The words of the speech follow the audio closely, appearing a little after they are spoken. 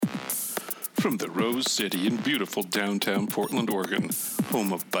From the Rose City in beautiful downtown Portland, Oregon,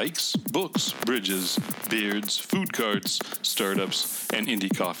 home of bikes, books, bridges, beards, food carts, startups, and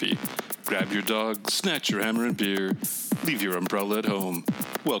indie coffee. Grab your dog, snatch your hammer and beer, leave your umbrella at home.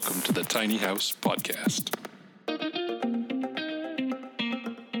 Welcome to the Tiny House Podcast.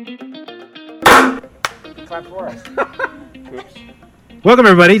 Clap for us. Oops. Welcome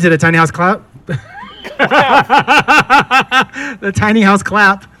everybody to the Tiny House Clap. The Tiny House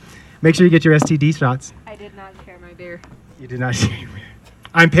Clap. Make sure you get your STD shots. I did not share my beer. You did not share your beer.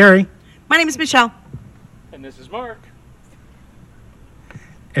 I'm Perry. My name is Michelle. And this is Mark.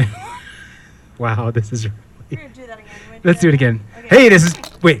 Wow, this is... We're going to do that again. Let's do it again. Okay. Hey, this is...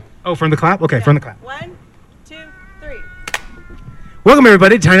 Wait. Oh, from the clap? Okay, Yeah. from the clap. 1, 2, 3. Welcome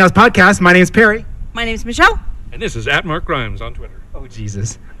everybody to Tiny House Podcast. My name is Perry. My name is Michelle. And this is @MarkGrimes on Twitter. Oh,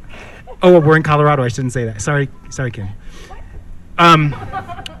 Jesus. Oh, we're in Colorado. I shouldn't say that. Sorry, Kim.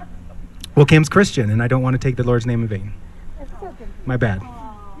 Well, Kim's Christian, and I don't want to take the Lord's name in vain. My bad.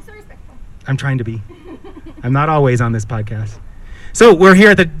 You're so respectful. I'm trying to be. I'm not always on this podcast. So we're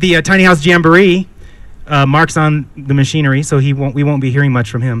here at the Tiny House Jamboree. Mark's on the machinery, so we won't be hearing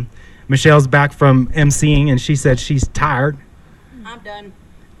much from him. Michelle's back from emceeing, and she said she's tired. I'm done.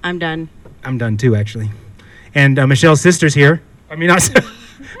 I'm done. I'm done too, actually. And Michelle's sister's here. I mean, not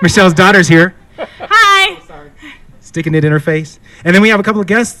Michelle's daughter's here. Hi. Sticking it in her face. And then we have a couple of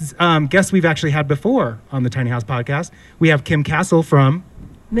guests we've actually had before on the Tiny House Podcast. We have Kim Kasl from...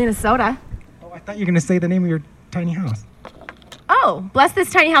 Minnesota. Oh, I thought you were going to say the name of your tiny house. Oh,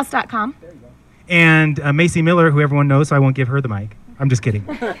 blessthistinyhouse.com. There you go. And Macy Miller, who everyone knows, so I won't give her the mic. I'm just kidding.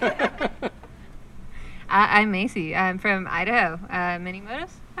 I'm Macy. I'm from Idaho.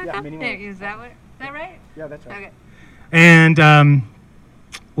 Minimotos? Yeah, Minimotos. Is that right? Yeah, that's right. Okay. And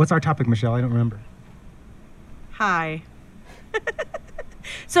what's our topic, Michelle? I don't remember. Hi.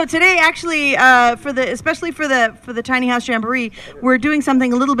 So today, actually, especially for the Tiny House Jamboree, we're doing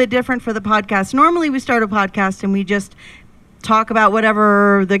something a little bit different for the podcast. Normally, we start a podcast and we just talk about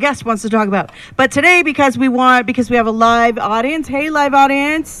whatever the guest wants to talk about. But today, because we have a live audience. Hey, live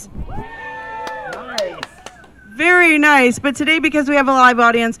audience. Very nice. But today, because we have a live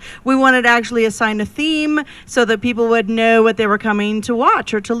audience, we wanted to actually assign a theme so that people would know what they were coming to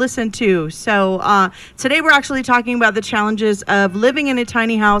watch or to listen to. So today we're actually talking about the challenges of living in a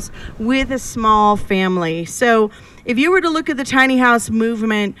tiny house with a small family. So if you were to look at the tiny house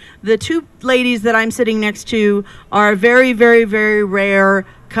movement, the two ladies that I'm sitting next to are a very, very, very rare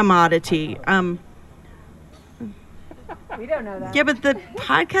commodity. We don't know that. Yeah, but the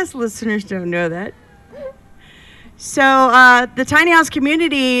podcast listeners don't know that. So the tiny house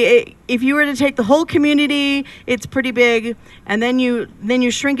community, if you were to take the whole community, it's pretty big, and then you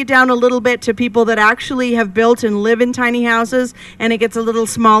shrink it down a little bit to people that actually have built and live in tiny houses, and it gets a little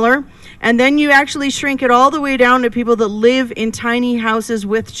smaller. And then you actually shrink it all the way down to people that live in tiny houses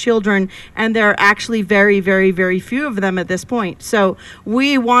with children, and there are actually very, very, very few of them at this point. So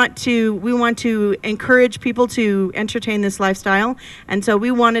we want to encourage people to entertain this lifestyle, and so we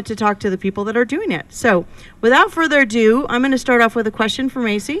wanted to talk to the people that are doing it. So without further ado, I'm going to start off with a question for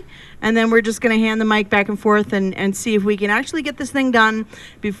Macy, and then we're just going to hand the mic back and forth and see if we can actually get this thing done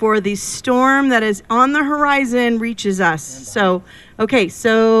before the storm that is on the horizon reaches us. So, okay,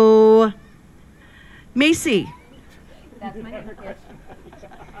 so Macy. That's my name.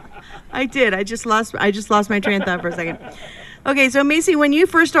 I did. I just lost my train of thought for a second. Okay, so Macy, when you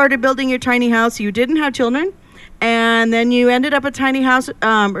first started building your tiny house, you didn't have children, and then you ended up a tiny house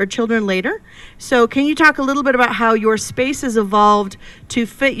or children later. So can you talk a little bit about how your space has evolved to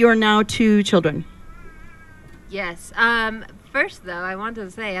fit your now 2 children? Yes. First, though, I want to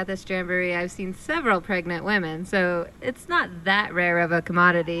say at this Jamboree, I've seen several pregnant women, so it's not that rare of a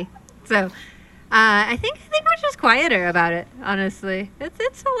commodity. So I think we're just quieter about it, honestly.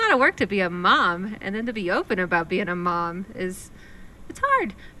 It's a lot of work to be a mom, and then to be open about being a mom it's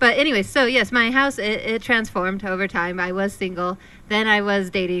hard. But anyway, so yes, my house, it transformed over time. I was single, then I was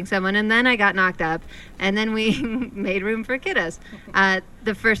dating someone, and then I got knocked up, and then we made room for kiddos.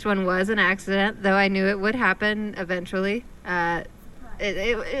 The first one was an accident, though I knew it would happen eventually.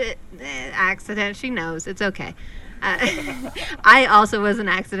 Accident, she knows, it's okay. I also was an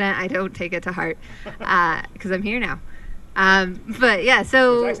accident. I don't take it to heart because I'm here now. But yeah,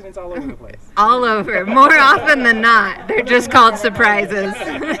 so There's accidents all over the place. all over, more often than not. They're just called surprises.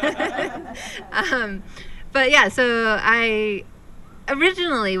 But yeah, so I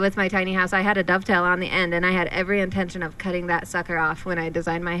originally with my tiny house, I had a dovetail on the end, and I had every intention of cutting that sucker off when I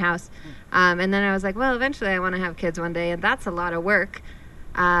designed my house. And then I was like, well, eventually I want to have kids one day, and that's a lot of work.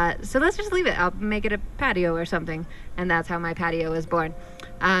 So let's just leave it. I'll make it a patio or something. And that's how my patio was born.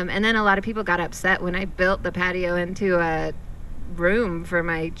 And then a lot of people got upset when I built the patio into a room for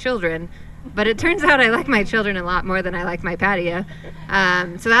my children. But it turns out I like my children a lot more than I like my patio.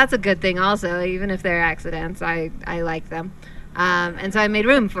 So that's a good thing also. Even if they're accidents, I like them. And so I made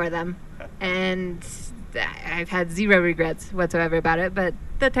room for them. And I've had zero regrets whatsoever about it. But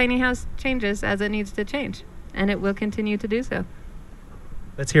the tiny house changes as it needs to change. And it will continue to do so.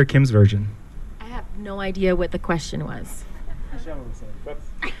 Let's hear Kim's version. I have no idea what the question was.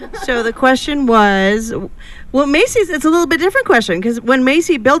 So the question was, well, Macy's, it's a little bit different question, because when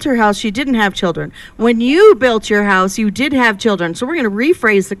Macy built her house, she didn't have children. When you built your house, you did have children. So we're going to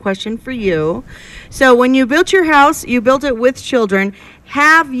rephrase the question for you. So when you built your house, you built it with children.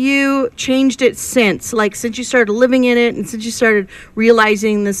 Have you changed it since? Like, since you started living in it and since you started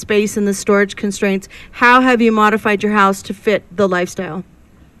realizing the space and the storage constraints, how have you modified your house to fit the lifestyle?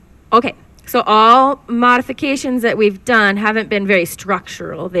 Okay, so all modifications that we've done haven't been very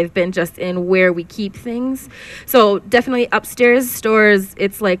structural. They've been just in where we keep things. So definitely upstairs stores,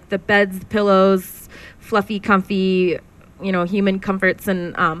 it's like the beds, pillows, fluffy, comfy, human comforts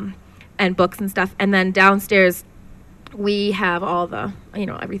and books and stuff. And then downstairs, we have all the,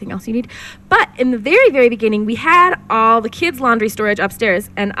 everything else you need. But in the very, very beginning, we had all the kids' laundry storage upstairs,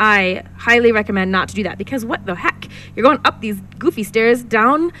 and I highly recommend not to do that, because what the heck? You're going up these goofy stairs,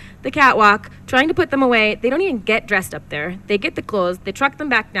 down the catwalk, trying to put them away. They don't even get dressed up there. They get the clothes, they truck them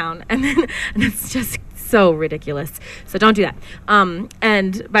back down, and it's just so ridiculous. So don't do that.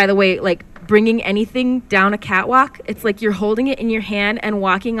 And by the way, like, bringing anything down a catwalk, it's like you're holding it in your hand and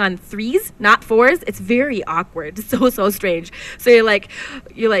walking on 3s, not 4s. It's very awkward. So strange. So you're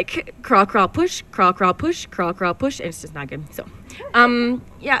like crawl, crawl, push, crawl, crawl, push, crawl, crawl, push, and it's just not good. So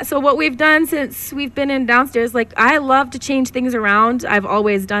so what we've done since we've been in downstairs, like, I love to change things around. I've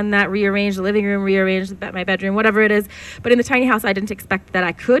always done that, rearrange the living room, rearrange my bedroom, whatever it is. But in the tiny house, I didn't expect that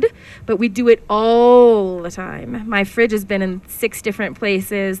I could, but we do it all the time. My fridge has been in 6 different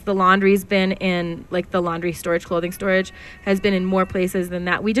places. The laundry's been in, like, the laundry storage, clothing storage has been in more places than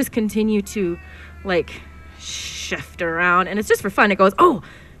that. We just continue to, like, shift around, and it's just for fun. It goes, oh,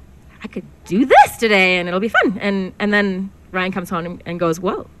 I could do this today, and it'll be fun. And then Ryan comes home and goes,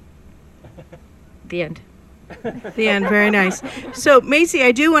 whoa. The end. The end. Very nice. So, Macy,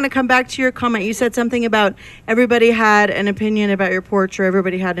 I do want to come back to your comment. You said something about everybody had an opinion about your porch, or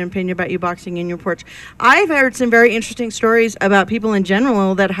everybody had an opinion about you boxing in your porch. I've heard some very interesting stories about people in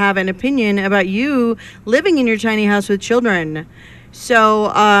general that have an opinion about you living in your tiny house with children.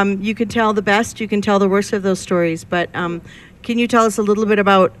 So you can tell the best, you can tell the worst of those stories. But can you tell us a little bit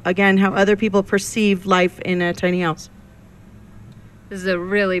about, again, how other people perceive life in a tiny house? This is a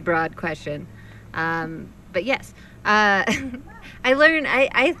really broad question. But yes, I learned,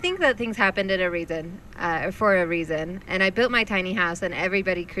 I think that things happened in a reason, or for a reason. And I built my tiny house, and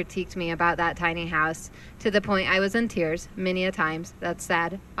everybody critiqued me about that tiny house to the point I was in tears many a times. That's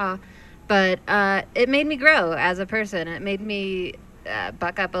sad. But it made me grow as a person. It made me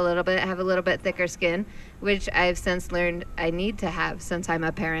buck up a little bit, have a little bit thicker skin, which I've since learned I need to have since I'm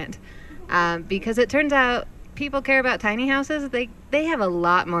a parent. Because it turns out people care about tiny houses. They have a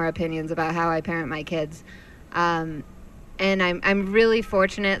lot more opinions about how I parent my kids. And I'm really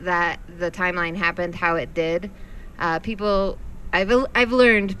fortunate that the timeline happened how it did. I've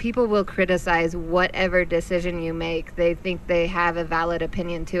learned people will criticize whatever decision you make. They think they have a valid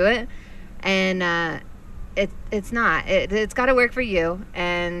opinion to it, and it's not. It's got to work for you,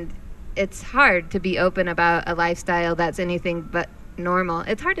 and it's hard to be open about a lifestyle that's anything but normal.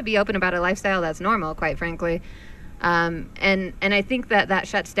 It's hard to be open about a lifestyle that's normal, quite frankly. And I think that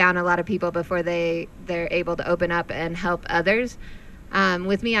shuts down a lot of people before they're able to open up and help others.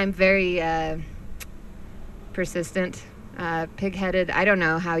 With me, I'm very persistent, pig-headed. I don't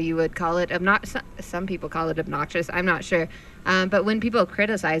know how you would call it. Some people call it obnoxious. I'm not sure. But when people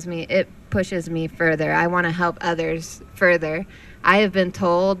criticize me, it pushes me further. I want to help others further. I have been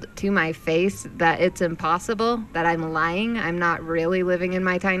told to my face that it's impossible, that I'm lying. I'm not really living in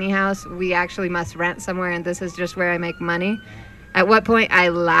my tiny house. We actually must rent somewhere, and this is just where I make money. At what point I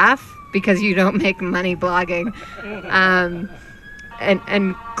laugh because you don't make money blogging.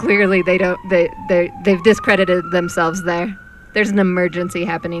 And clearly they don't. They've discredited themselves there. There's an emergency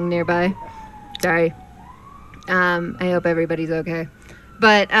happening nearby. Sorry. I hope everybody's okay.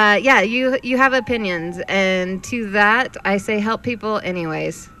 But yeah, you have opinions, and to that I say help people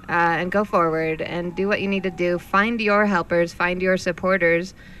anyways, and go forward and do what you need to do. Find your helpers, find your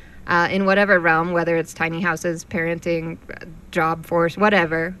supporters in whatever realm, whether it's tiny houses, parenting, job force,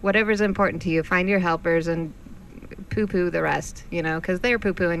 whatever's important to you. Find your helpers and poo-poo the rest, because they're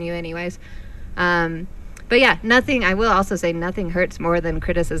poo-pooing you anyways. But But yeah, nothing. I will also say nothing hurts more than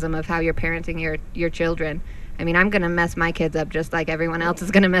criticism of how you're parenting your children. I mean, I'm gonna mess my kids up just like everyone else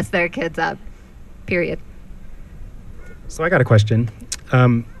is gonna mess their kids up. Period. So I got a question.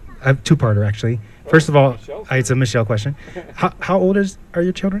 I have two-parter actually. First of all, it's a Michelle question. How old are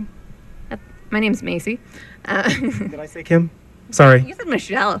your children? My name's Macy. Did I say Kim? Sorry. You said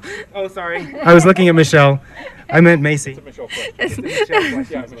Michelle. Oh, sorry. I was looking at Michelle. I meant Macy. It's a Michelle question. It's a Michelle question.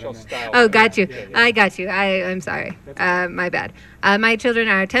 Yeah, Michelle style. Oh, got you. I got you. I'm sorry. My bad. My children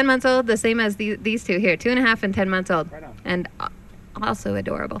are 10 months old, the same as these two here, 2.5 and 10 months old. Right on. And also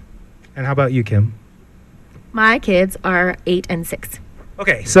adorable. And how about you, Kim? My kids are 8 and 6.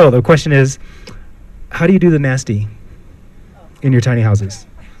 Okay, so the question is, how do you do the nasty in your tiny houses?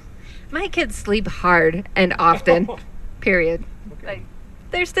 My kids sleep hard and often. Period. Like,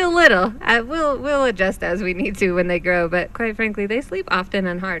 they're still little. We'll adjust as we need to when they grow, but quite frankly, they sleep often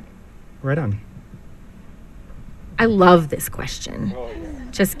and hard. Right on. I love this question. Oh,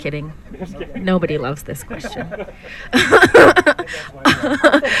 yeah. Just kidding. Nobody loves this question. But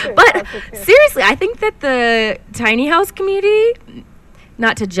seriously, I think that the tiny house community,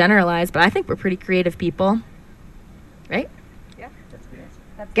 not to generalize, but I think we're pretty creative people. Right? Yeah.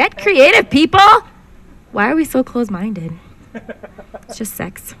 Get creative, people! Why are we so close-minded? It's just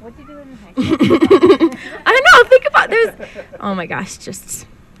sex. What'd you do in high school? I don't know. Think about oh my gosh, just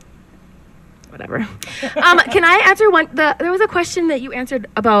whatever. Can I answer one? There was a question that you answered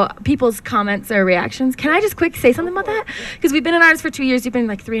about people's comments or reactions. Can I just quick say something about that? Because we've been in ours for 2 years. You've been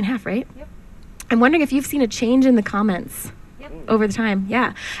like 3.5, right? Yep. I'm wondering if you've seen a change in the comments over the time.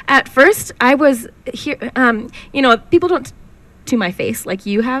 Yeah. At first, I was here. People don't to my face like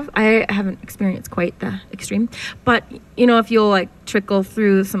you have. I haven't experienced quite the extreme, but if you'll like trickle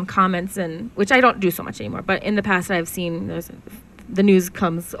through some comments, and which I don't do so much anymore, but in the past I've seen the news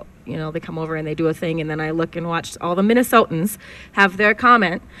comes, they come over and they do a thing, and then I look and watch all the Minnesotans have their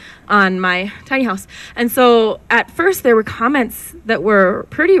comment on my tiny house. And so at first there were comments that were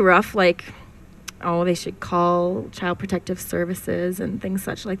pretty rough, like, oh, they should call Child Protective Services and things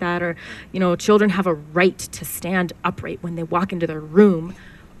such like that. Or, children have a right to stand upright when they walk into their room.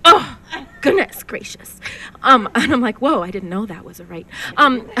 Oh, goodness gracious. And I'm like, whoa, I didn't know that was a right.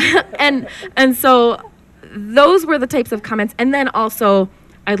 And so those were the types of comments. And then also,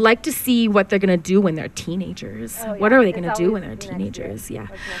 I'd like to see what they're going to do when they're teenagers. Oh, yeah. What are they It's going to do when they're always the next teenagers? year. Yeah.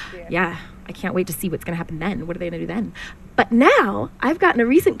 Like next year. Yeah. I can't wait to see what's going to happen then. What are they going to do then? But now I've gotten a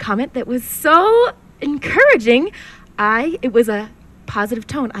recent comment that was so encouraging. It was a positive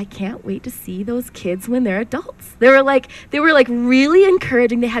tone. I can't wait to see those kids when they're adults. They were like really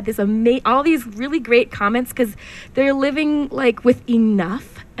encouraging. They had this all these really great comments because they're living like with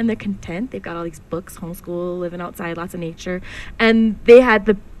enough and they're content. They've got all these books, homeschool, living outside, lots of nature, and they had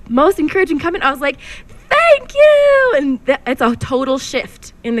the most encouraging comment. I was like, thank you. And it's a total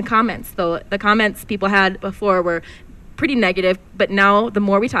shift in the comments, though. The comments people had before were pretty negative, but now the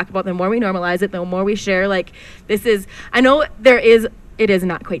more we talk about it, the more we normalize it, the more we share, like, I know it is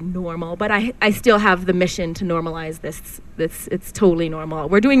not quite normal, but I still have the mission to normalize this. It's totally normal.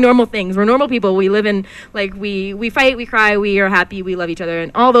 We're doing normal things. We're normal people. We live in, like, we fight, we cry, we are happy, we love each other,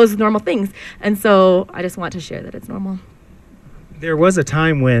 and all those normal things. And so I just want to share that it's normal. There was a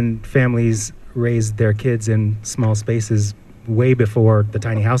time when families raised their kids in small spaces way before the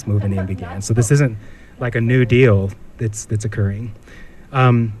tiny house movement even began. So this isn't like a new deal that's occurring.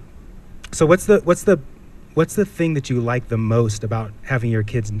 So what's the thing that you like the most about having your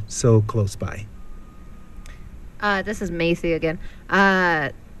kids so close by? This is Macy again.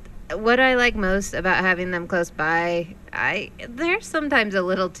 What I like most about having them close by, they're sometimes a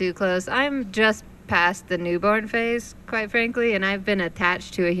little too close. I'm just past the newborn phase, quite frankly, and I've been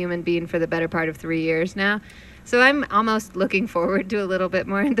attached to a human being for the better part of 3 years now. So I'm almost looking forward to a little bit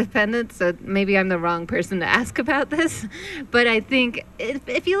more independence. So maybe I'm the wrong person to ask about this. But I think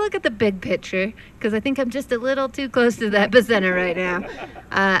if you look at the big picture, because I think I'm just a little too close to the epicenter right now,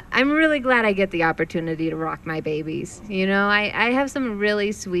 I'm really glad I get the opportunity to rock my babies. I have some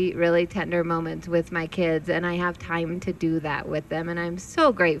really sweet, really tender moments with my kids, and I have time to do that with them. And I'm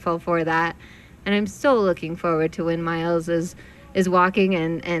so grateful for that. And I'm so looking forward to when Miles is walking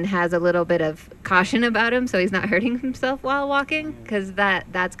and has a little bit of caution about him so he's not hurting himself while walking, because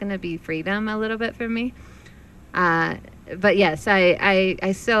that's going to be freedom a little bit for me. But yes,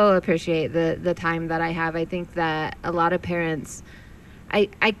 I so appreciate the time that I have. I think that a lot of parents,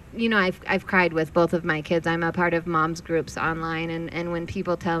 I've cried with both of my kids. I'm a part of moms groups online, and when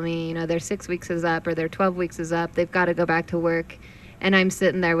people tell me, their 6 weeks is up or their 12 weeks is up, they've got to go back to work. And I'm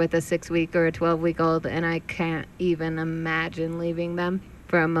sitting there with a 6-week or a 12-week-old, and I can't even imagine leaving them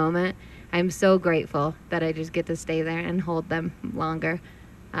for a moment. I'm so grateful that I just get to stay there and hold them longer.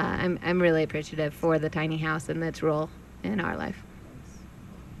 I'm really appreciative for the tiny house and its role in our life.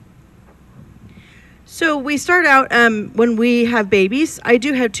 So we start out when we have babies. I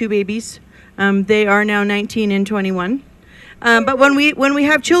do have 2 babies. They are now 19 and 21. But when we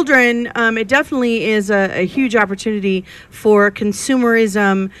have children, it definitely is a huge opportunity for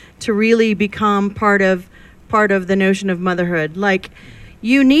consumerism to really become part of the notion of motherhood. Like,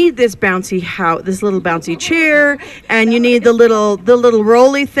 you need this bouncy house, this little bouncy chair, and you need the little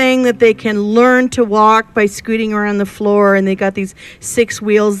rolly thing that they can learn to walk by scooting around the floor, and they got these 6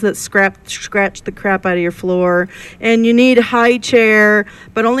 wheels that scratch the crap out of your floor. And you need a high chair,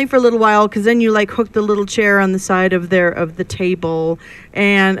 but only for a little while, because then you like hook the little chair on the side of the table.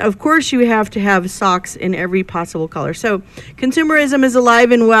 And of course you have to have socks in every possible color. So consumerism is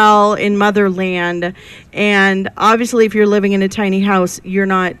alive and well in motherland. And obviously if you're living in a tiny house, you're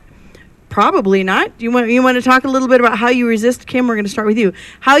not, probably not. You want to talk a little bit about how you resist, Kim? We're going to start with you.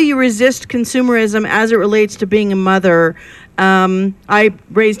 How you resist consumerism as it relates to being a mother. I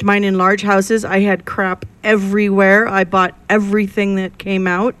raised mine in large houses. I had crap everywhere. I bought everything that came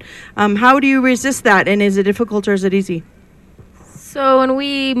out. How do you resist that? And is it difficult or is it easy? So when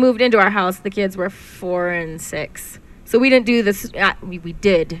we moved into our house, the kids were 4 and 6. So we didn't do this. We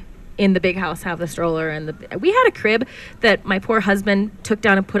did in the big house have the stroller, and we had a crib that my poor husband took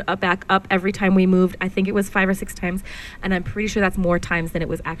down and put back up every time we moved. I think it was 5 or 6 times, and I'm pretty sure that's more times than it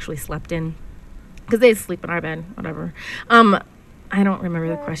was actually slept in, because they sleep in our bed, whatever. I don't remember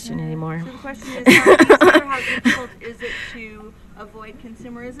the question anymore. So the question is, how easy or how difficult is it to avoid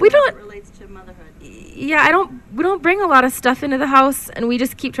consumerism as it relates to motherhood? Yeah, we don't bring a lot of stuff into the house, and we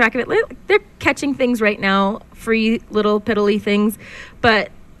just keep track of it. They're catching things right now, free little piddly things,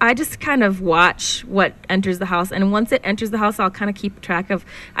 but I just kind of watch what enters the house, and once it enters the house, I'll kind of keep track of,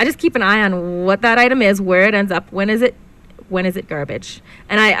 I just keep an eye on what that item is, where it ends up, when is it garbage,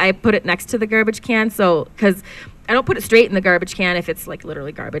 and I put it next to the garbage can, so, because I don't put it straight in the garbage can if it's like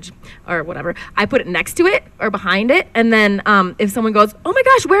literally garbage or whatever. I put it next to it or behind it, and then if someone goes, oh my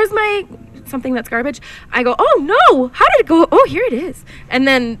gosh, where's my something that's garbage, I go, oh no, how did it go? Oh, here it is. And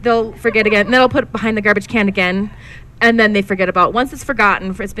then they'll forget again, and then I'll put it behind the garbage can again, and then they forget about, once it's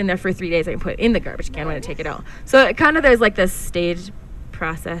forgotten, it's been there for 3 days, I can put it in the garbage can when I take it out. So it kind of, there's like this stage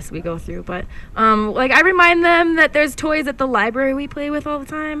process we go through, but like I remind them that there's toys at the library we play with all the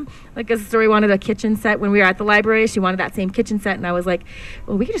time. Like a story wanted a kitchen set when we were at the library. She wanted that same kitchen set, and I was like,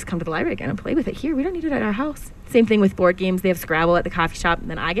 well, we could just come to the library again and play with it here. We don't need it at our house. Same thing with board games. They have Scrabble at the coffee shop, and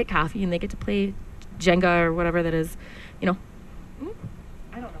then I get coffee and they get to play Jenga or whatever that is, you know.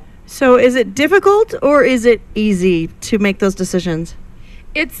 I don't know. So is it difficult or is it easy to make those decisions?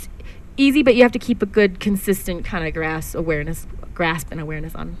 It's easy, but you have to keep a good, consistent kind of grasp and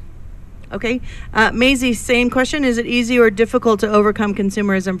awareness on. Okay. Macy, same question. Is it easy or difficult to overcome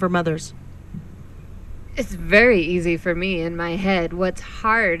consumerism for mothers? It's very easy for me in my head. What's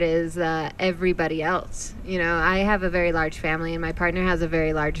hard is everybody else. You know, I have a very large family, and my partner has a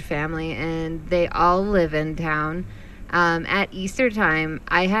very large family, and they all live in town. At Easter time,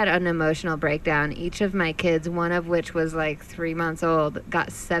 I had an emotional breakdown. Each of my kids, one of which was like 3 months old,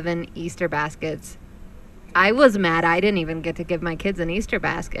 got 7 Easter baskets. I was mad I didn't even get to give my kids an Easter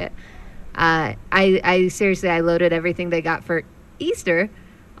basket. I seriously, I loaded everything they got for Easter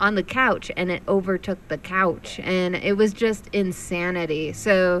on the couch, and it overtook the couch, and it was just insanity.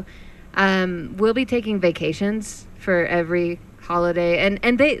 So we'll be taking vacations for every holiday,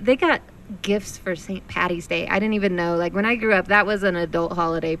 and they got gifts for St. Patty's Day. I didn't even know, like when I grew up, that was an adult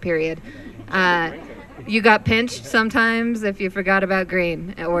holiday, period. You got pinched sometimes if you forgot about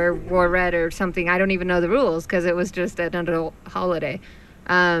green or wore red or something. I don't even know the rules because it was just an adult holiday.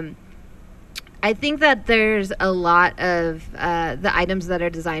 I think that there's a lot of the items that are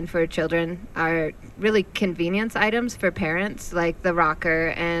designed for children are really convenience items for parents, like the rocker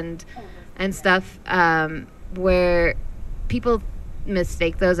and stuff, where people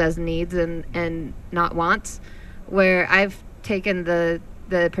mistake those as needs and not wants, where I've taken the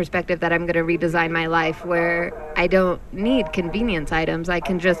perspective that I'm going to redesign my life where I don't need convenience items. I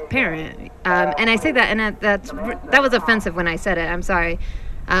can just parent. And I say that, and that was offensive when I said it. I'm sorry.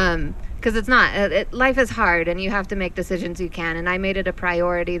 Because it's not. Life is hard, and you have to make decisions you can. And I made it a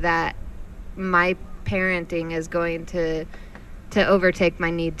priority that my parenting is going to overtake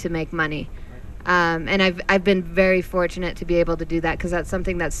my need to make money. And I've been very fortunate to be able to do that, because that's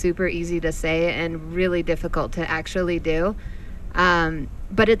something that's super easy to say and really difficult to actually do.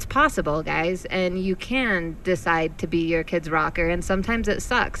 But it's possible, guys, and you can decide to be your kid's rocker, and sometimes it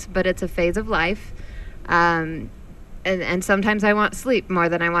sucks, but it's a phase of life. and sometimes I want sleep more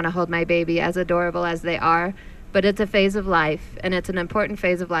than I want to hold my baby, as adorable as they are. But it's a phase of life, and it's an important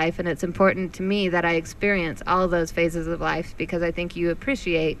phase of life, and it's important to me that I experience all of those phases of life, because I think you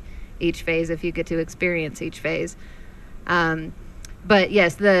appreciate each phase if you get to experience each phase. But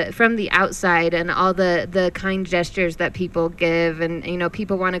yes, from the outside and all the kind gestures that people give, and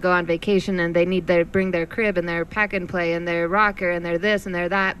people want to go on vacation and they need to bring their crib and their pack and play and their rocker and their this and their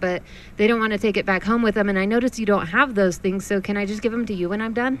that, but they don't want to take it back home with them. And I notice you don't have those things, so can I just give them to you when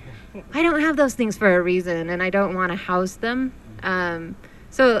I'm done? I don't have those things for a reason, and I don't want to house them.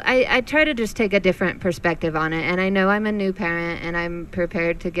 So I try to just take a different perspective on it, and I know I'm a new parent, and I'm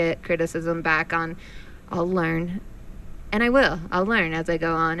prepared to get criticism back on. I'll learn. And I will. I'll learn as I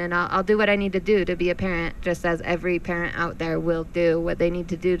go on, and I'll do what I need to do to be a parent, just as every parent out there will do what they need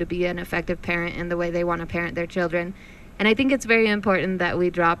to do to be an effective parent in the way they want to parent their children. And I think it's very important that we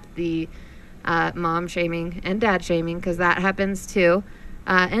drop the mom shaming and dad shaming, because that happens too,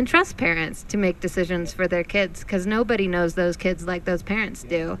 and trust parents to make decisions for their kids, because nobody knows those kids like those parents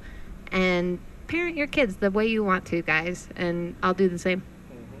do. And parent your kids the way you want to, guys, and I'll do the same.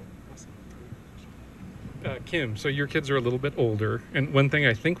 Kim, so your kids are a little bit older, and one thing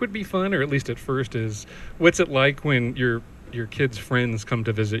I think would be fun, or at least at first, is what's it like when your kids' friends come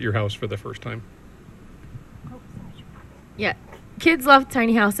to visit your house for the first time? Yeah, kids love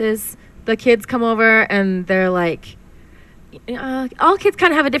tiny houses. The kids come over and they're like, all kids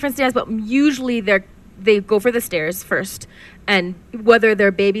kind of have a different stance, but usually they go for the stairs first. And whether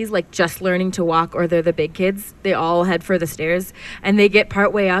they're babies like just learning to walk or they're the big kids, they all head for the stairs, and they get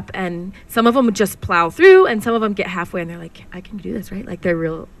partway up, and some of them just plow through, and some of them get halfway and they're like, I can do this, right? Like they're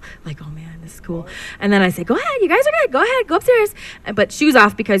real like, oh man, this is cool. And then I say, go ahead, you guys are good, go ahead, go upstairs, but shoes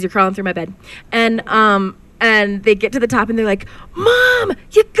off because you're crawling through my bed. And they get to the top and they're like, Mom,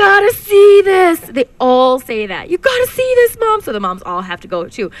 you gotta see this. They all say that. You gotta see this, Mom. So the moms all have to go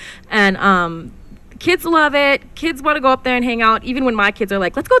too. And kids love it. Kids want to go up there and hang out. Even when my kids are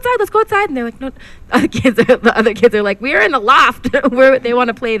like, let's go outside. And they're like, no. The other kids are like, we're in the loft where they want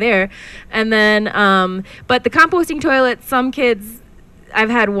to play there. And then, but the composting toilet, some kids,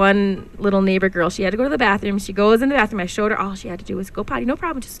 I've had one little neighbor girl, she had to go to the bathroom. She goes in the bathroom. I showed her all she had to do was go potty. No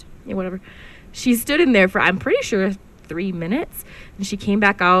problem. Just, whatever. She stood in there for, I'm pretty sure, 3 minutes. And she came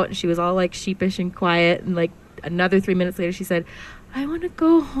back out and she was all like sheepish and quiet. And like another 3 minutes later, she said, I want to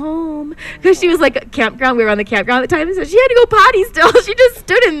go home, because she was like a campground. We were on the campground at the time, and so she had to go potty still. She just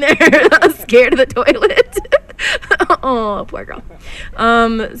stood in there scared of the toilet. Oh, poor girl.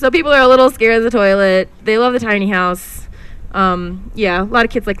 So people are a little scared of the toilet. They love the tiny house. Yeah, a lot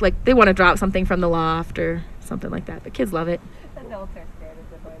of kids like they want to drop something from the loft or something like that, but kids love it. Adults are scared of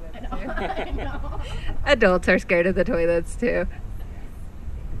the toilets too. I know. Adults are scared of the toilets too.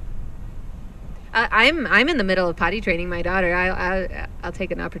 I'm in the middle of potty training my daughter. I'll take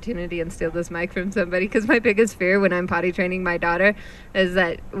an opportunity and steal this mic from somebody, because my biggest fear when I'm potty training my daughter is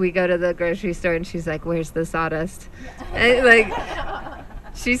that we go to the grocery store and she's like, where's the sawdust? Like,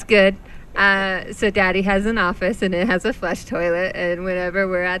 she's good. So Daddy has an office and it has a flush toilet, and whenever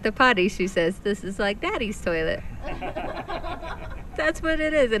we're at the potty, she says, this is like Daddy's toilet. That's what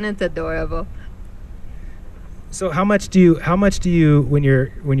it is, and it's adorable. So how much do you when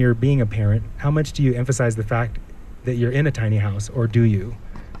you're being a parent, how much do you emphasize the fact that you're in a tiny house, or do you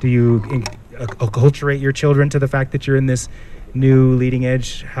acculturate your children to the fact that you're in this new leading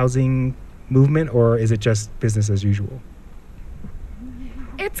edge housing movement, or is it just business as usual?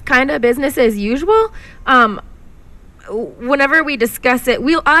 It's kind of business as usual. Whenever we discuss it,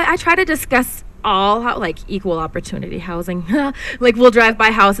 I try to discuss all how, like, equal opportunity housing. Like, we'll drive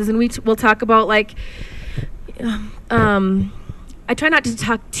by houses and we'll talk about like. I try not to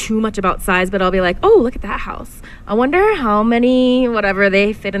talk too much about size, but I'll be like, oh, look at that house. I wonder how many, whatever,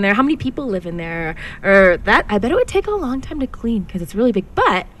 they fit in there, how many people live in there, or that. I bet it would take a long time to clean because it's really big,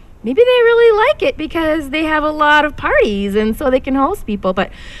 but maybe they really like it because they have a lot of parties and so they can host people.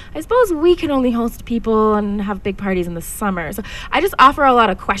 But I suppose we can only host people and have big parties in the summer. So I just offer a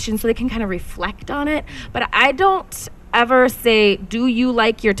lot of questions so they can kind of reflect on it. But I don't ever say, do you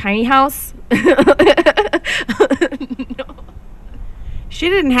like your tiny house? No. She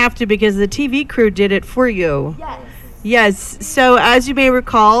didn't have to, because the TV crew did it for you. Yes. Yes. So as you may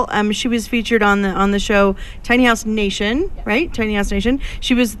recall, she was featured on the show Tiny House Nation, right? Tiny House Nation.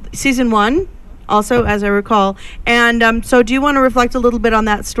 She was season 1, also, as I recall. And so, do you want to reflect a little bit on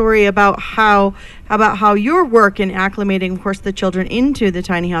that story about how your work in acclimating, of course, the children into the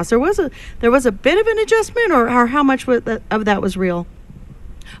tiny house? There was a bit of an adjustment, or how much of that was real?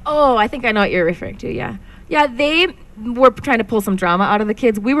 Oh, I think I know what you're referring to. Yeah. Yeah, they were trying to pull some drama out of the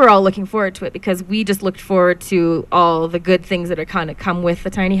kids. We were all looking forward to it because we just looked forward to all the good things that are kind of come with the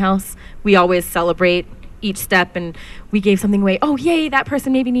tiny house. We always celebrate each step, and we gave something away. Oh, yay, that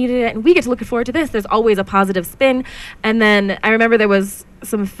person maybe needed it, and we get to look forward to this. There's always a positive spin. And then I remember there was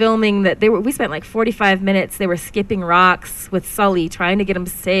some filming that we spent like 45 minutes. They were skipping rocks with Sully, trying to get him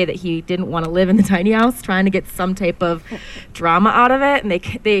to say that he didn't want to live in the tiny house, trying to get some type of drama out of it. And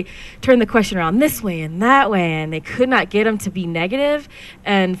they turned the question around this way and that way, and they could not get him to be negative.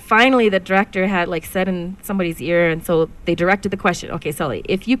 And finally, the director had like said in somebody's ear, and so they directed the question, okay, Sully,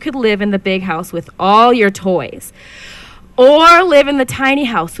 if you could live in the big house with all your toys, or live in the tiny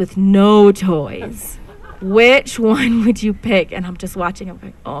house with no toys, which one would you pick? And I'm just watching him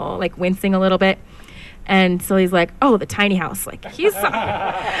going, oh, like wincing a little bit. And so he's like, oh, the tiny house. Like, he's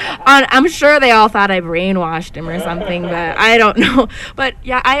I'm sure they all thought I brainwashed him or something, but I don't know. But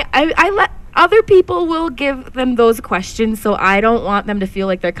yeah, I let other people will give them those questions, so I don't want them to feel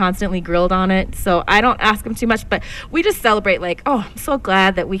like they're constantly grilled on it. So I don't ask them too much, but we just celebrate like, oh, I'm so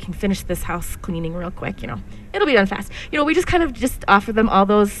glad that we can finish this house cleaning real quick, It'll be done fast. We just kind of just offer them all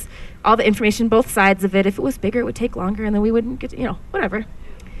the information, both sides of it. If it was bigger, it would take longer, and then we wouldn't get, whatever.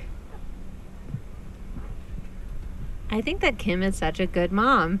 I think that Kim is such a good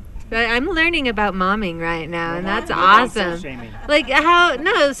mom. I'm learning about momming right now, and that's awesome. Like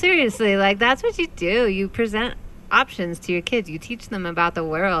no, seriously, like that's what you do. You present options to your kids. You teach them about the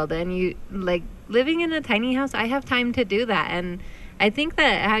world, and you like living in a tiny house. I have time to do that, and I think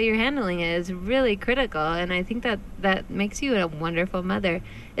that how you're handling it is really critical, and I think that makes you a wonderful mother.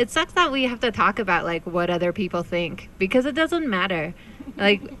 It sucks that we have to talk about like what other people think, because it doesn't matter.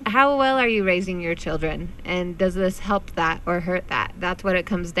 Like, how well are you raising your children, and does this help that or hurt that? That's what it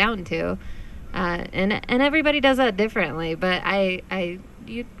comes down to, and everybody does that differently. But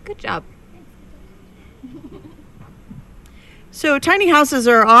you good job. So tiny houses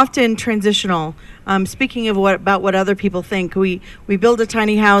are often transitional. Speaking of what other people think, we build a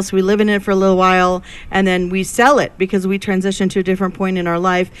tiny house, we live in it for a little while, and then we sell it because we transition to a different point in our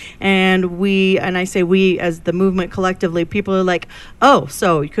life. And I say we as the movement collectively, people are like, oh,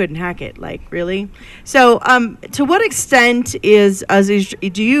 so you couldn't hack it, like really? So to what extent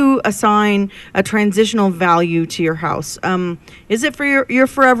do you assign a transitional value to your house? Is it for your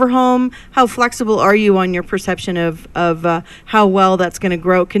forever home? How flexible are you on your perception of how well that's going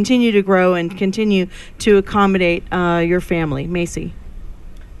to continue to grow and continue to accommodate your family? Macy.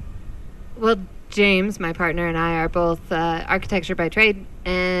 Well, James, my partner, and I are both architecture by trade,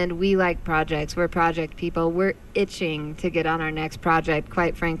 and we like projects. We're project people. We're itching to get on our next project,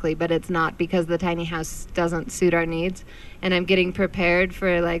 quite frankly, but it's not because the tiny house doesn't suit our needs, and I'm getting prepared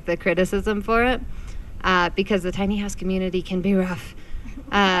for like the criticism for it, because the tiny house community can be rough.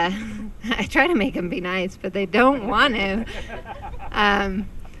 I try to make them be nice, but they don't want to.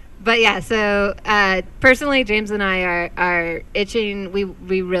 But yeah, so personally, James and I are itching. We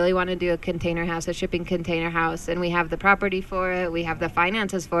really want to do a container house, a shipping container house, and we have the property for it. We have the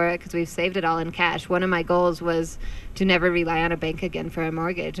finances for it because we've saved it all in cash. One of my goals was to never rely on a bank again for a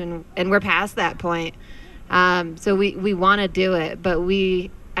mortgage, and we're past that point. So we want to do it, but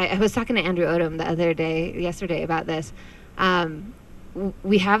I was talking to Andrew Odom yesterday about this.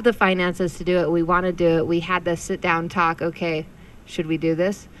 We have the finances to do it. We want to do it. We had the sit down talk. Okay, should we do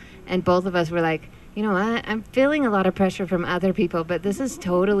this? And both of us were like, you know what? I'm feeling a lot of pressure from other people, but this is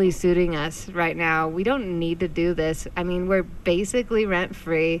totally suiting us right now. We don't need to do this. I mean, we're basically rent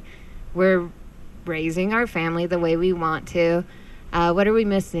free. We're raising our family the way we want to. What are we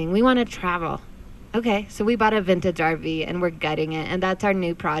missing? We want to travel. Okay, so we bought a vintage RV and we're gutting it, and that's our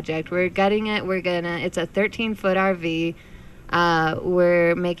new project. We're gutting it. It's a 13-foot RV.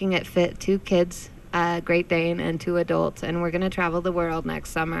 We're making it fit 2 kids, Great Dane, and 2 adults, and we're going to travel the world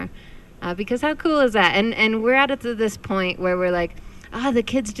next summer. Because how cool is that? And we're at this point where we're like, the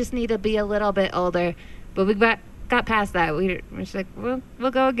kids just need to be a little bit older. But we got past that. We're just like,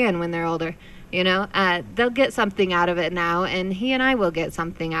 we'll go again when they're older. They'll get something out of it now, and he and I will get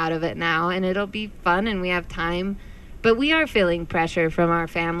something out of it now, and it'll be fun, and we have time. But we are feeling pressure from our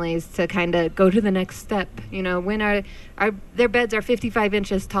families to kind of go to the next step. When their beds are 55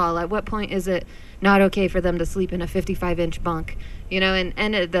 inches tall, at what point is it not okay for them to sleep in a 55-inch bunk?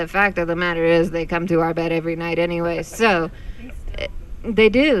 And the fact of the matter is they come to our bed every night anyway. So they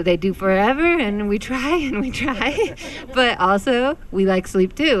do forever, and we try. But also we like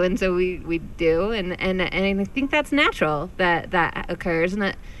sleep too, and so we do. And I think that's natural that occurs, and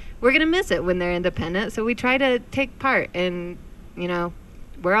that we're going to miss it when they're independent. So we try to take part, and,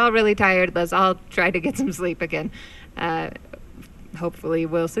 we're all really tired. Let's all try to get some sleep again. hopefully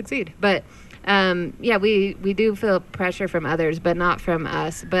will succeed. But yeah, we do feel pressure from others, but not from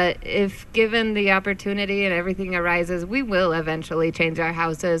us. But if given the opportunity and everything arises, we will eventually change our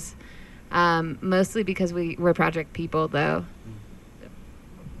houses, mostly because we're project people, though.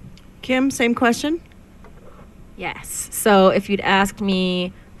 Kim, same question? Yes. So if you'd asked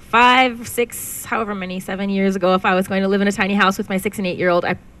me 5, 6, however many, 7 years ago, if I was going to live in a tiny house with my 6 and 8 year old,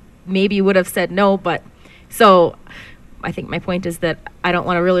 I maybe would have said no. But so I think my point is that I don't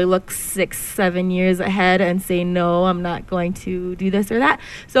want to really look 6, 7 years ahead and say, no, I'm not going to do this or that.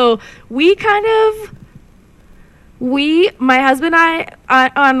 So my husband and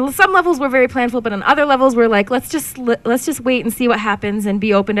I, on some levels we're very planful, but on other levels we're like, let's just wait and see what happens and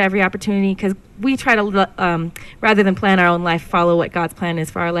be open to every opportunity, because we try to, rather than plan our own life, follow what God's plan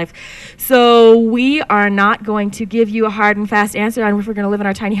is for our life. So we are not going to give you a hard and fast answer on if we're going to live in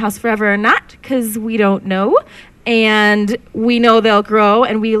our tiny house forever or not, because we don't know. And we know they'll grow,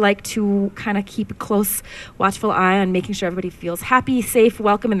 and we like to kind of keep a close, watchful eye on making sure everybody feels happy, safe,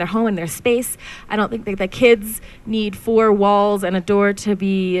 welcome in their home and their space. I don't think that the kids need 4 walls and a door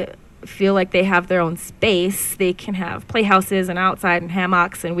to feel like they have their own space. They can have playhouses and outside and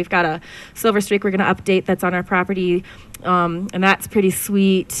hammocks, and we've got a silver streak we're going to update that's on our property, and that's pretty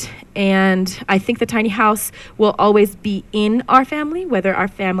sweet. And I think the tiny house will always be in our family, whether our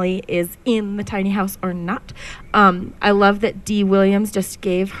family is in the tiny house or not. I love that Dee Williams just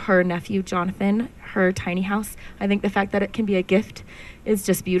gave her nephew Jonathan her tiny house. I think the fact that it can be a gift is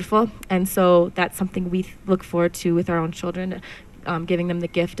just beautiful, and so that's something we look forward to with our own children. Giving them the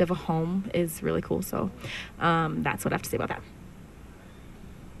gift of a home is really cool. So that's what I have to say about that.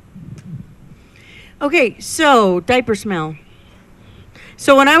 Okay, so diaper smell.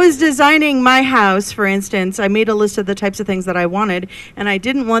 So when I was designing my house, for instance, I made a list of the types of things that I wanted, and I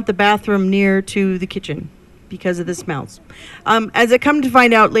didn't want the bathroom near to the kitchen because of the smells. As I come to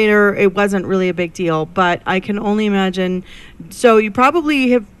find out later, it wasn't really a big deal, but I can only imagine. So you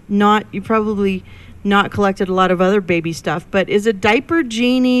probably not collected a lot of other baby stuff, but is a diaper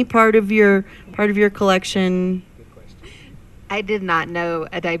genie part of your collection? I did not know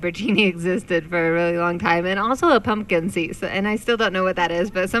a diaper genie existed for a really long time, and also a pumpkin seat. So, and I still don't know what that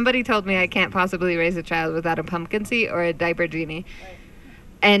is, but somebody told me I can't possibly raise a child without a pumpkin seat or a diaper genie.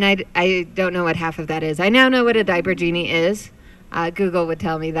 And I don't know what half of that is. I now know what a diaper genie is. Google would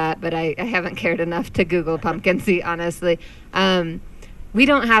tell me that, but I haven't cared enough to Google pumpkin seat, honestly. We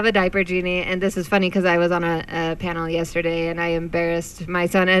don't have a diaper genie, and this is funny because I was on a panel yesterday, and I embarrassed my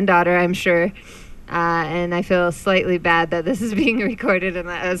son and daughter, I'm sure. And I feel slightly bad that this is being recorded, and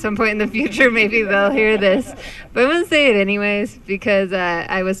at some point in the future, maybe they'll hear this. But I'm going to say it anyways, because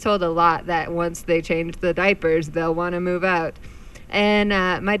I was told a lot that once they change the diapers, they'll want to move out. And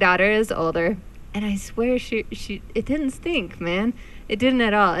my daughter is older, and I swear it didn't stink, man. It didn't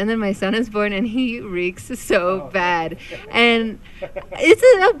at all. And then my son is born, and he reeks so bad. And is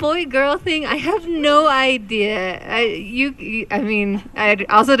it a boy-girl thing? I have no idea. I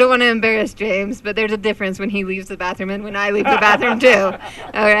also don't want to embarrass James, but there's a difference when he leaves the bathroom and when I leave the bathroom too.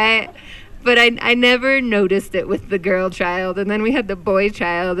 All right? But I never noticed it with the girl child. And then we had the boy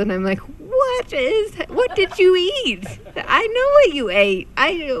child, and I'm like, what did you eat? I know what you ate.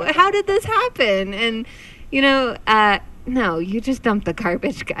 How did this happen? And, no, you just dump the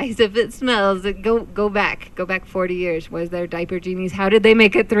garbage, guys. If it smells, go back 40 years. Was there diaper genies? How did they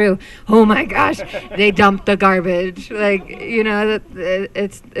make it through? Oh my gosh, they dumped the garbage. It's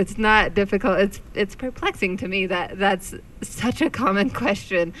not difficult. It's perplexing to me that that's such a common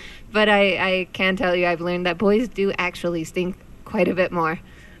question. But I can tell you, I've learned that boys do actually stink quite a bit more.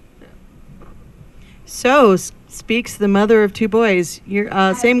 So speaks the mother of 2 boys.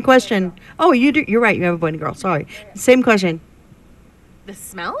 Same question. Oh, you're right. You have a boy and a girl. Sorry. Same question. The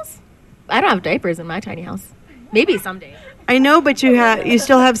smells? I don't have diapers in my tiny house. Maybe someday. I know, but you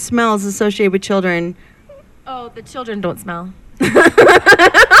still have smells associated with children. Oh, the children don't smell.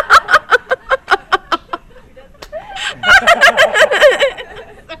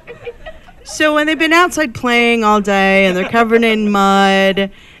 So when they've been outside playing all day and they're covered in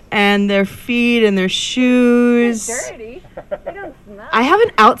mud and their feet and their shoes. They're dirty. They don't smell. I have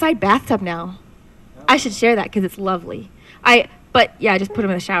an outside bathtub now. I should share that because it's lovely. I just put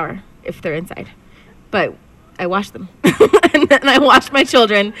them in the shower if they're inside. But I wash them. And then I wash my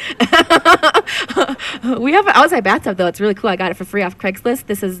children. We have an outside bathtub, though. It's really cool. I got it for free off Craigslist.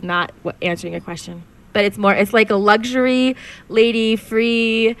 This is not answering your question. But it's like a luxury lady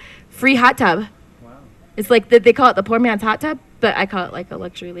free hot tub. Wow. It's like they call it the poor man's hot tub. But I call it like a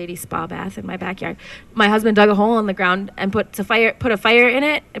luxury lady spa bath in my backyard. My husband dug a hole in the ground and put a fire in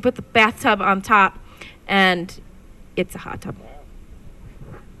it and put the bathtub on top, and it's a hot tub.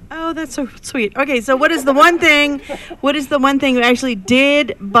 Oh, that's so sweet. Okay, so what is the one thing you actually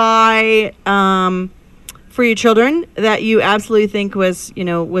did buy for your children that you absolutely think was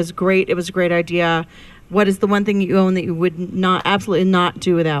great? It was a great idea. What is the one thing you own that you would absolutely not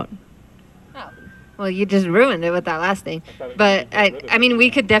do without? Well, you just ruined it with that last thing. But I mean, we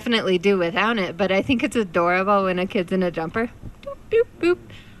could definitely do without it. But I think it's adorable when a kid's in a jumper. Doop, doop,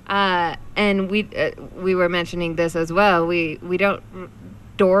 boop. And we were mentioning this as well. We don't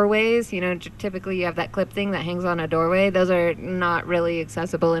doorways. Typically you have that clip thing that hangs on a doorway. Those are not really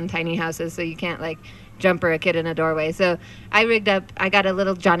accessible in tiny houses, so you can't jumper a kid in a doorway. So I got a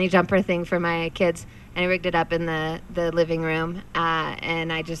little Johnny jumper thing for my kids, and I rigged it up in the living room.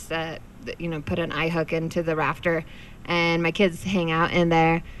 And I just put an eye hook into the rafter, and my kids hang out in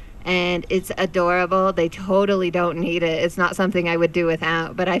there, and it's adorable. They totally don't need it. It's not something I would do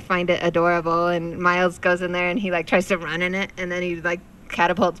without, but I find it adorable. And Miles goes in there and he tries to run in it, and then he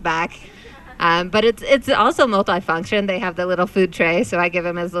catapults back. But it's also multifunction. They have the little food tray, so I give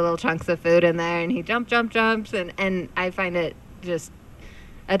him his little chunks of food in there, and he jumps, and I find it just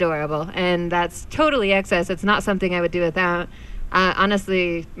adorable. And that's totally excess. It's not something I would do without.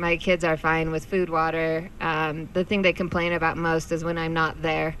 Honestly, my kids are fine with food, water. The thing they complain about most is when I'm not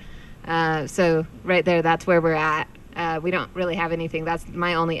there. So right there, that's where we're at. We don't really have anything. That's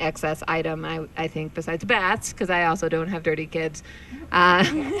my only excess item, I think, besides baths, because I also don't have dirty kids.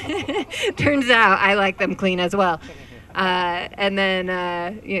 Turns out I like them clean as well. And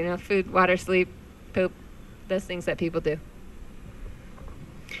then, food, water, sleep, poop, those things that people do.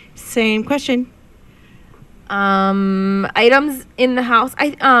 Same question. Items in the house.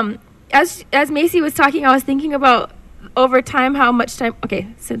 As Macy was talking, I was thinking about over time how much time. Okay,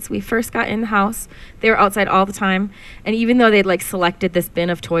 since we first got in the house, they were outside all the time, and even though they'd selected this bin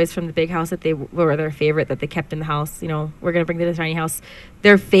of toys from the big house that they were their favorite that they kept in the house, we're gonna bring to the tiny house.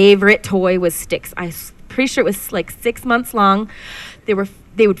 Their favorite toy was sticks. I'm pretty sure it was 6 months long.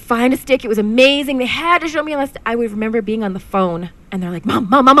 They would find a stick. It was amazing. They had to show me on the I would remember being on the phone, and they're like,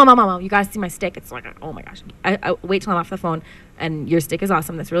 Mom, you got to see my stick. It's oh my gosh. I wait till I'm off the phone, and your stick is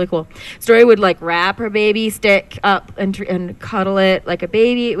awesome. That's really cool. Story would wrap her baby stick up and cuddle it like a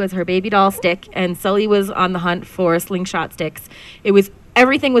baby. It was her baby doll stick, and Sully was on the hunt for slingshot sticks.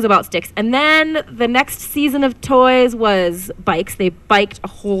 Everything was about sticks. And then the next season of toys was bikes. They biked a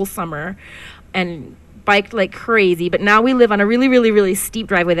whole summer and biked like crazy, but now we live on a really, really, really steep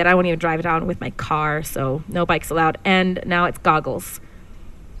driveway that I won't even drive down with my car, so no bikes allowed. And now it's goggles.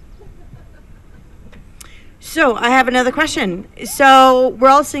 So I have another question. So we're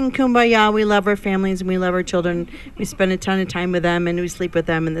all singing Kumbaya. We love our families and we love our children. We spend a ton of time with them and we sleep with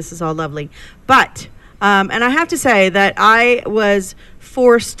them, and this is all lovely. But, and I have to say that I was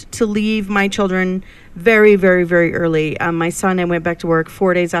forced to leave my children very, very, very early. My son, I went back to work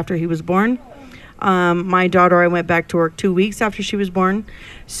 4 days after he was born. My daughter, I went back to work 2 weeks after she was born.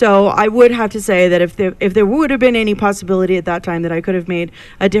 So I would have to say that if there would have been any possibility at that time that I could have made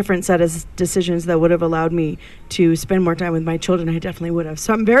a different set of decisions that would have allowed me to spend more time with my children, I definitely would have.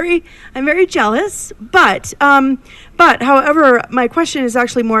 So I'm very jealous. But however, my question is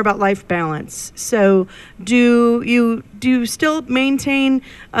actually more about life balance. So do you still maintain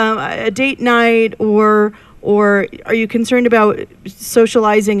a date night, or are you concerned about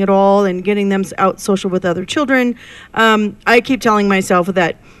socializing at all and getting them out social with other children? I keep telling myself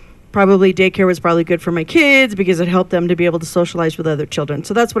that probably daycare was probably good for my kids because it helped them to be able to socialize with other children.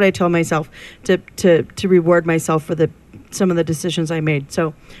 So that's what I tell myself to reward myself for some of the decisions I made.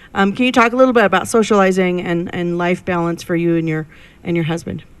 So can you talk a little bit about socializing and life balance for you and your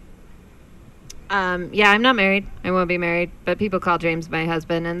husband? Yeah, I'm not married. I won't be married, but people call James my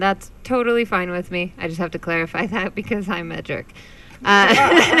husband, and that's totally fine with me. I just have to clarify that because I'm a jerk.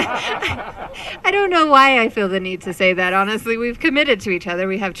 I don't know why I feel the need to say that. Honestly, we've committed to each other.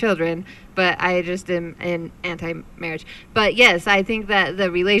 We have children, but I just am in anti-marriage. But yes, I think that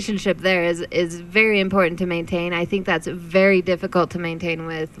the relationship there is very important to maintain. I think that's very difficult to maintain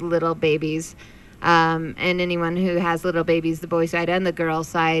with little babies. And anyone who has little babies, the boy side and the girl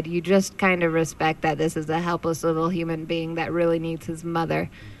side, you just kind of respect that this is a helpless little human being that really needs his mother.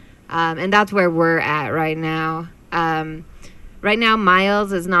 And that's where we're at right now. Right now,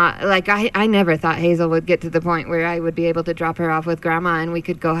 Miles is not, like, I never thought Hazel would get to the point where I would be able to drop her off with Grandma and we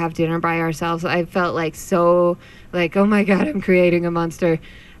could go have dinner by ourselves. I felt oh my God, I'm creating a monster.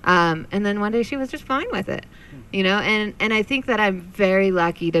 And then one day she was just fine with it, and I think that I'm very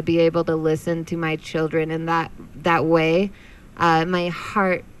lucky to be able to listen to my children in that way. My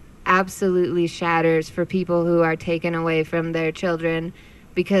heart absolutely shatters for people who are taken away from their children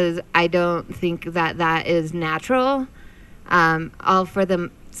because I don't think that is natural. All for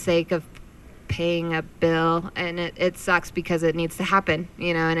sake of paying a bill, and it sucks because it needs to happen,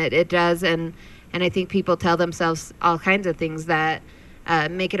 and it does, and I think people tell themselves all kinds of things that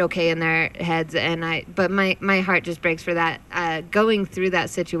make it okay in their heads, but my heart just breaks for that. Going through that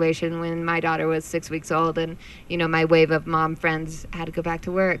situation when my daughter was 6 weeks old, and my wave of mom friends had to go back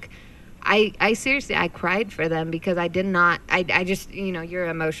to work, I seriously, I cried for them because I just, you're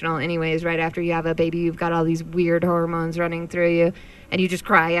emotional anyways. Right after you have a baby, you've got all these weird hormones running through you, and you just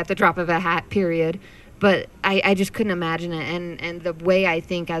cry at the drop of a hat, period. But I just couldn't imagine it. And the way I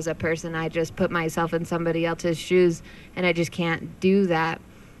think as a person, I just put myself in somebody else's shoes, and I just can't do that.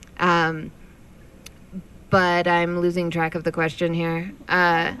 But I'm losing track of the question here.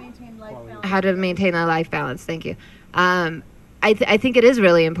 How to maintain a life balance. Thank you. I think it is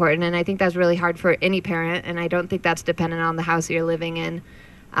really important, and I think that's really hard for any parent, and I don't think that's dependent on the house you're living in.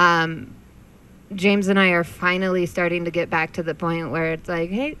 James and I are finally starting to get back to the point where it's like,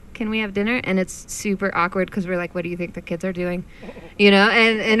 hey, can we have dinner? And it's super awkward because we're like, what do you think the kids are doing?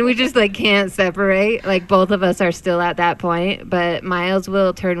 And we just like can't separate. Like both of us are still at that point, but Miles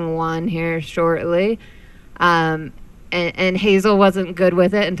will turn 1 here shortly. And Hazel wasn't good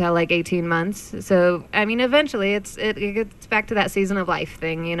with it until like 18 months. So, I mean, eventually it gets back to that season of life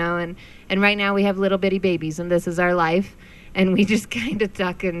thing, and right now we have little bitty babies and this is our life, and we just kind of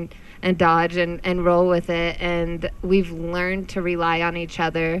duck and dodge and roll with it. And we've learned to rely on each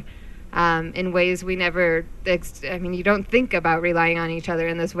other in ways we never, you don't think about relying on each other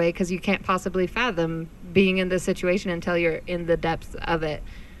in this way because you can't possibly fathom being in this situation until you're in the depths of it.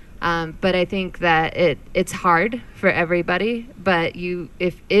 But I think that it's hard for everybody, but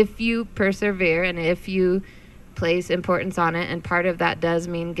if you persevere and if you place importance on it, and part of that does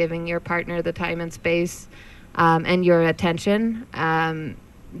mean giving your partner the time and space and your attention,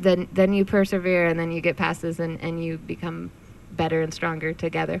 then you persevere, and then you get past this, and you become better and stronger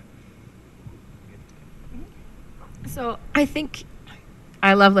together. So I think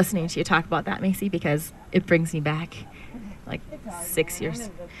I love listening to you talk about that, Macy, because it brings me back like 6 years.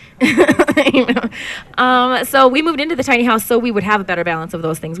 So we moved into the tiny house so we would have a better balance of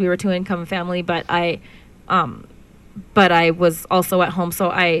those things. We were a 2-income family, but I was also at home,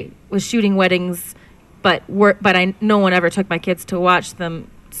 so I was shooting weddings, but no one ever took my kids to watch them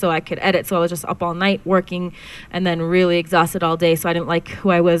so I could edit. So I was just up all night working, and then really exhausted all day. So I didn't like who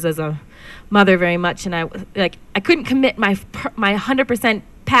I was as a mother very much, and I couldn't commit my 100%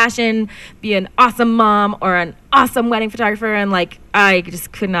 passion, be an awesome mom or an awesome wedding photographer, and I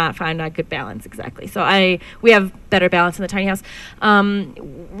just could not find a good balance exactly. So we have better balance in the tiny house.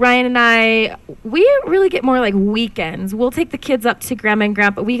 Ryan and I, we really get more like weekends. We'll take the kids up to Grandma and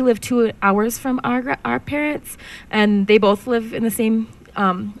Grandpa. We live 2 hours from our parents, and they both live in the same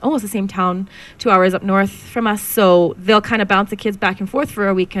almost the same town, 2 hours up north from us. So they'll kind of bounce the kids back and forth for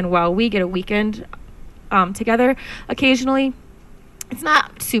a weekend while we get a weekend together occasionally. It's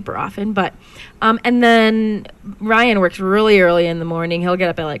not super often, but and then Ryan works really early in the morning. He'll get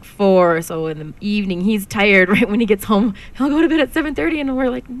up at like 4 or so in the evening. He's tired right when he gets home. He'll go to bed at 7:30, and we're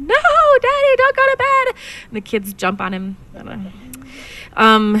like, no, Daddy, don't go to bed. And the kids jump on him. I don't know.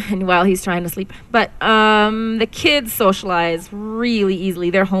 And while he's trying to sleep. But the kids socialize really easily.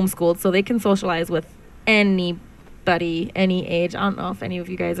 They're homeschooled, so they can socialize with anybody, any age. I don't know if any of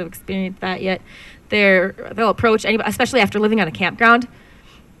you guys have experienced that yet. They'll approach anybody, especially after living on a campground.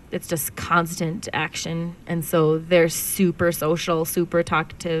 It's just constant action, and so they're super social, super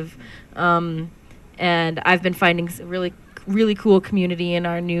talkative. And I've been finding a really, really cool community in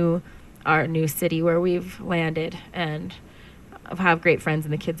our new city where we've landed, and I have great friends,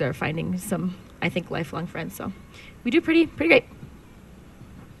 and the kids are finding some, I think, lifelong friends. So we do pretty great.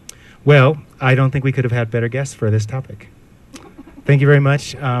 Well, I don't think we could have had better guests for this topic. Thank you very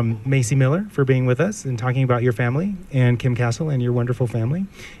much, Macy Miller, for being with us and talking about your family, and Kim Kasl and your wonderful family.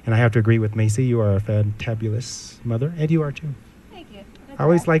 And I have to agree with Macy. You are a fantabulous mother, and you are too. Thank you. I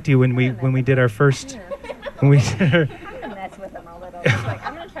always liked you when we did our first. When we did our, I'm gonna mess with them a little.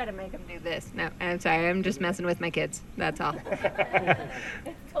 I'm gonna try to make them do this. No, I'm sorry. I'm just messing with my kids. That's all.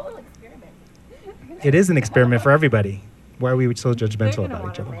 Total experiment. It is an experiment for everybody. Why are we so judgmental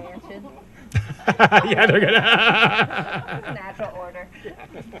about each other? Yeah, they're gonna. Natural order.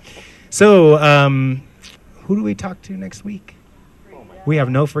 So, who do we talk to next week? We have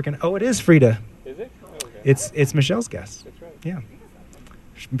no freaking. Oh, it is Frida. Is it? Okay. It's Michelle's guest. That's right. Yeah.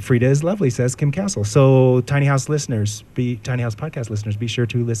 Frida is lovely, says Kim Kasl. So, Tiny House podcast listeners, be sure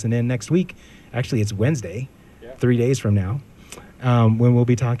to listen in next week. Actually, it's Wednesday, 3 days from now, when we'll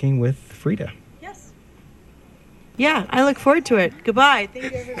be talking with Frida. Yes. Yeah, I look forward to it. Goodbye.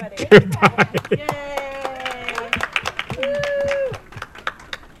 Thank you, everybody. Goodbye. Yay. Woo.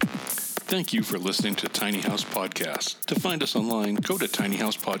 Thank you for listening to Tiny House Podcast. To find us online, go to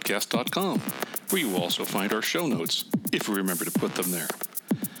tinyhousepodcast.com, where you will also find our show notes, if we remember to put them there.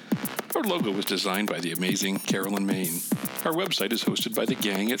 Our logo was designed by the amazing Carolyn Main. Our website is hosted by the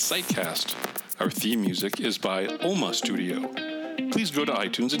gang at Sitecast. Our theme music is by Oma Studio. Please go to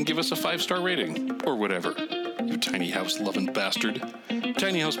iTunes and give us a 5-star rating, or whatever, you tiny house loving bastard.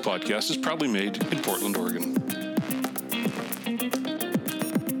 Tiny House Podcast is proudly made in Portland, Oregon.